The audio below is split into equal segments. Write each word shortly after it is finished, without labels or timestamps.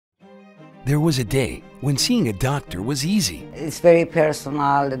There was a day when seeing a doctor was easy. It's very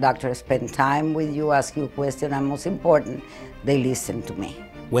personal. The doctor spends time with you, ask you questions, and most important, they listen to me.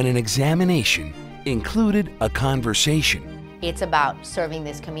 When an examination included a conversation. It's about serving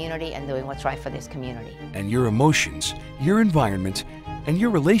this community and doing what's right for this community. And your emotions, your environment, and your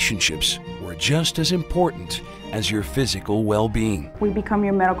relationships were just as important as your physical well-being. We become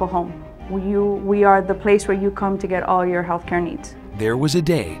your medical home. We are the place where you come to get all your healthcare needs. There was a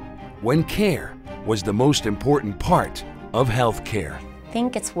day when care was the most important part of healthcare. I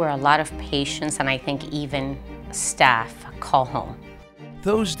think it's where a lot of patients, and I think even staff, call home.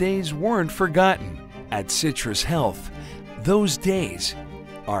 Those days weren't forgotten. At Citrus Health, those days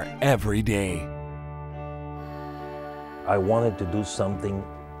are every day. I wanted to do something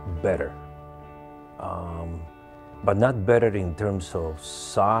better, but not better in terms of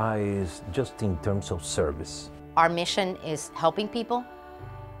size, just in terms of service. Our mission is helping people,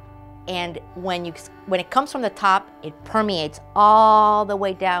 and when it comes from the top, it permeates all the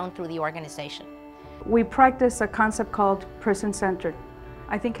way down through the organization. We practice a concept called person-centered.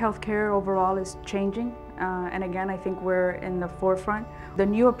 I think healthcare overall is changing, and again, I think we're in the forefront. The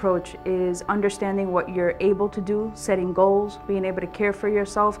new approach is understanding what you're able to do, setting goals, being able to care for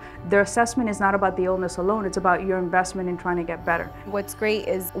yourself. The assessment is not about the illness alone, it's about your investment in trying to get better. What's great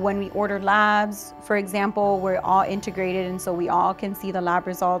is when we order labs, for example, we're all integrated, and so we all can see the lab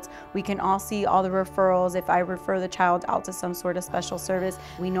results. We can all see all the referrals. If I refer the child out to some sort of special service,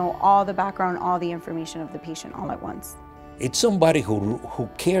 we know all the background, all the information of the patient all at once. It's somebody who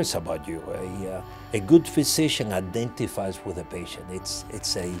cares about you. A good physician identifies with the patient.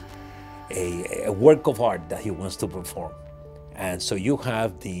 It's a work of art that he wants to perform. And so you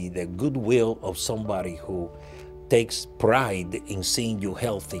have the goodwill of somebody who takes pride in seeing you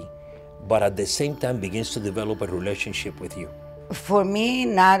healthy, but at the same time begins to develop a relationship with you. For me,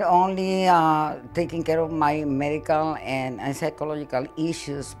 not only taking care of my medical and psychological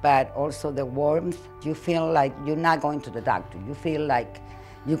issues, but also the warmth. You feel like you're not going to the doctor. You feel like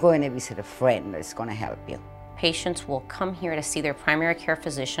you're going to visit a friend that's going to help you. Patients will come here to see their primary care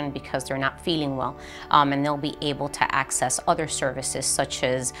physician because they're not feeling well, and they'll be able to access other services such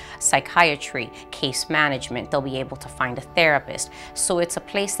as psychiatry, case management. They'll be able to find a therapist. So it's a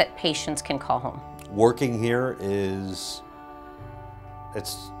place that patients can call home. Working here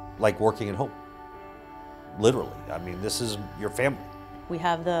it's like working at home, literally. I mean, this is your family. We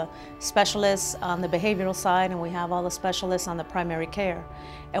have the specialists on the behavioral side, and we have all the specialists on the primary care.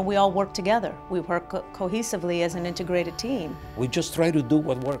 And we all work together. We work cohesively as an integrated team. We just try to do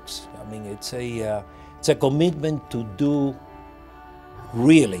what works. I mean, it's a commitment to do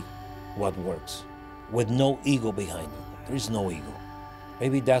really what works, with no ego behind it. There is no ego.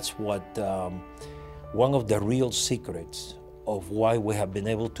 Maybe that's what one of the real secrets of why we have been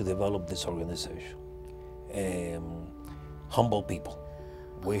able to develop this organization. Humble people.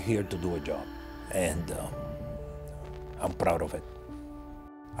 We're here to do a job, and I'm proud of it.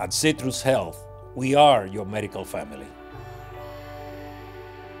 At Citrus Health, we are your medical family.